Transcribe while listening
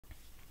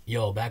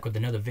Yo, back with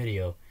another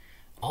video.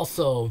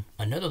 Also,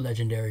 another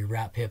legendary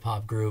rap hip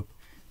hop group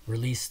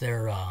released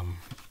their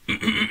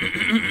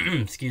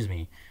excuse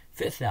me,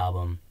 fifth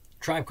album.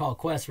 Tribe Called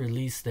Quest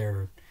released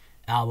their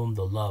album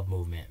The Love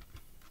Movement.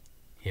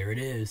 Here it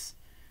is.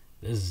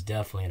 This is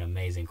definitely an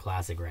amazing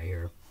classic right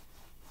here.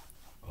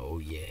 Oh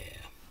yeah.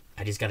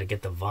 I just gotta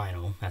get the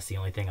vinyl. That's the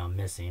only thing I'm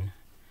missing.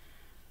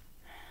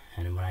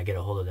 And then when I get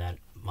a hold of that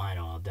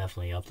vinyl, I'll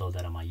definitely upload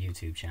that on my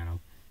YouTube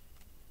channel.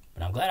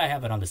 But I'm glad I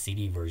have it on the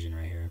CD version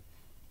right here.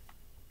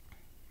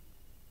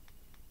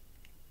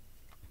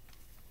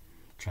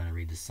 Trying to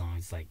read the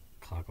songs like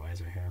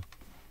clockwise right here.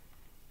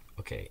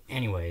 Okay,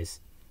 anyways.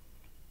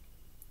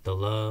 The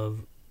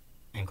Love,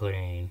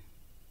 including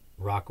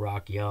Rock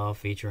Rock Y'all,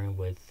 featuring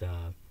with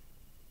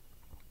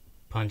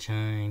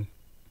Punchline,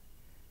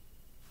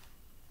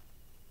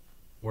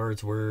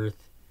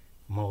 Wordsworth,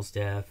 Mos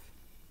Def,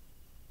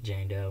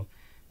 Jane Doe,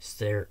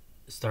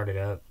 Started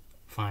Up,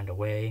 Find a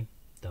Way,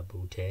 The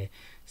Booty,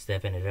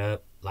 Stepping It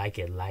Up, Like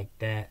It Like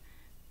That,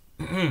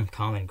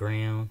 Common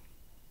Ground,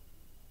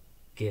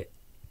 Get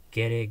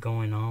It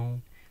Going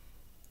On,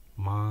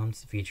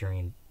 Moms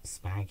featuring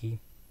Spanky,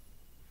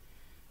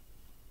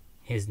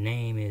 His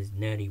Name is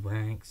Nutty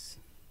Ranks,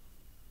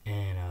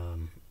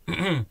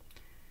 and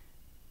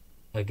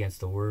Against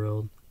the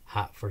World,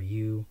 Hot for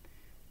You,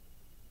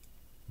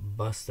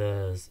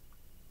 Busta's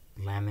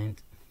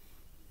Lament,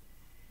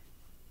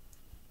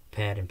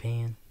 Pad and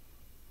Pen,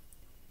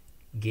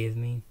 Give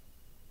Me.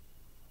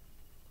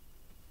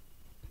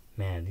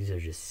 Man, these are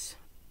just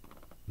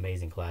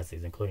amazing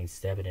classics, including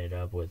Stepping It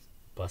Up with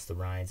Busta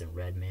Rhymes and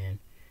Redman.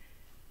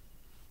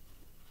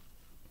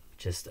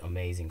 Just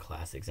amazing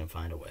classics, and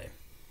Find a Way.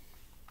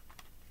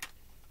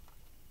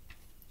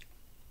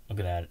 Look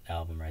at that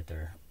album right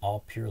there.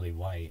 All purely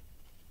white.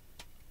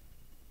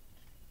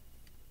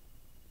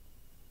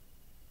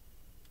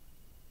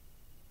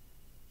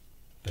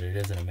 But it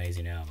is an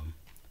amazing album.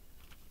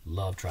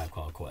 Love Tribe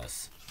Called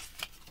Quest.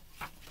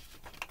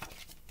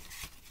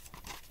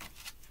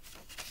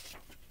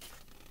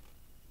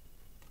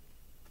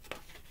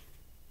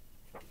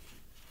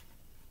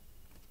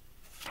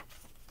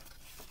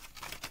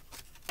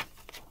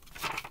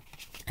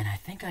 And I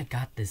think I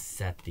got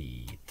this at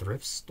the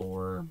thrift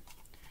store.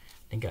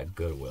 I think at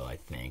Goodwill, I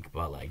think.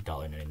 About like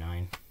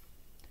 $1.99.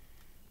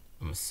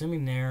 I'm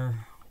assuming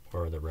there,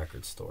 or the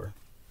record store.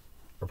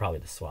 Or probably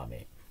the swap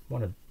meet.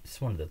 It's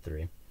one of the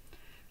three.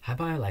 I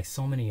buy like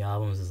so many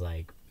albums. Is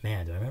like,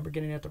 man, do I remember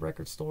getting it at the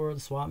record store, the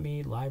swap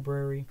meet,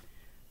 library,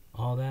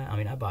 all that? I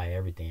mean, I buy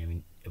everything. I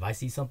mean, if I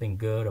see something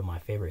good of my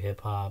favorite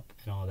hip hop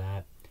and all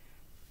that,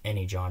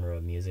 any genre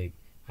of music,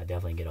 I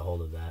definitely get a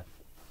hold of that.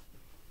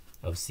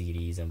 Of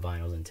CDs and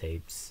vinyls and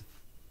tapes.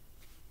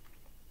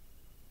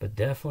 But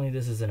definitely,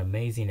 this is an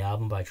amazing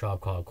album by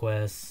Tribe Called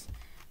Quest.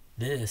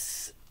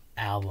 This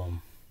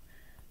album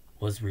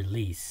was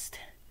released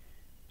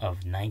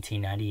of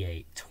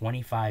 1998,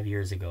 25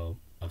 years ago,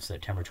 of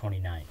September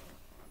 29th.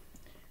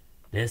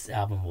 This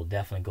album will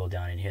definitely go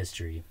down in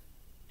history,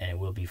 and it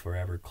will be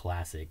forever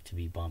classic to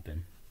be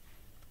bumping.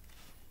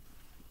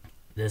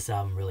 This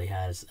album really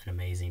has an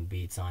amazing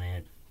beats on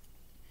it,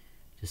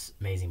 just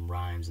amazing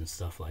rhymes and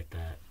stuff like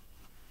that.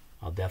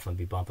 I'll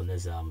definitely be bumping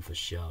this album for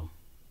sure.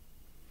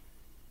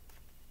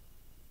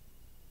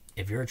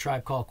 If you're a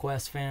Tribe Called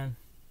Quest fan,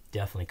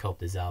 definitely cope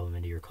this album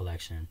into your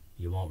collection.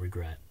 You won't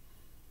regret.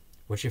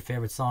 What's your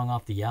favorite song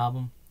off the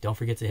album? Don't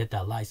forget to hit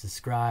that like,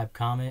 subscribe,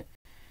 comment.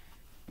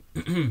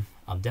 I'm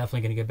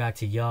definitely going to get back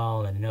to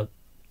y'all in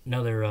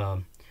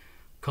another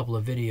couple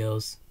of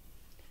videos.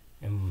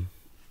 And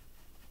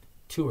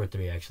 2 or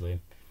 3 actually.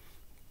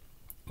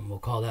 And we'll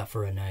call that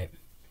for a night.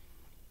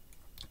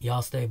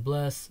 Y'all stay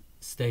blessed.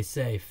 Stay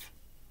safe.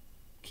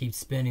 Keep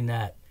spinning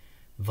that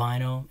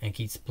vinyl and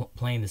keep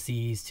playing the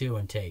CDs too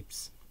and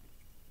tapes.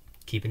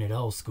 Keeping it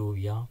old school,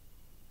 y'all.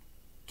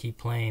 Keep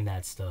playing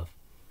that stuff.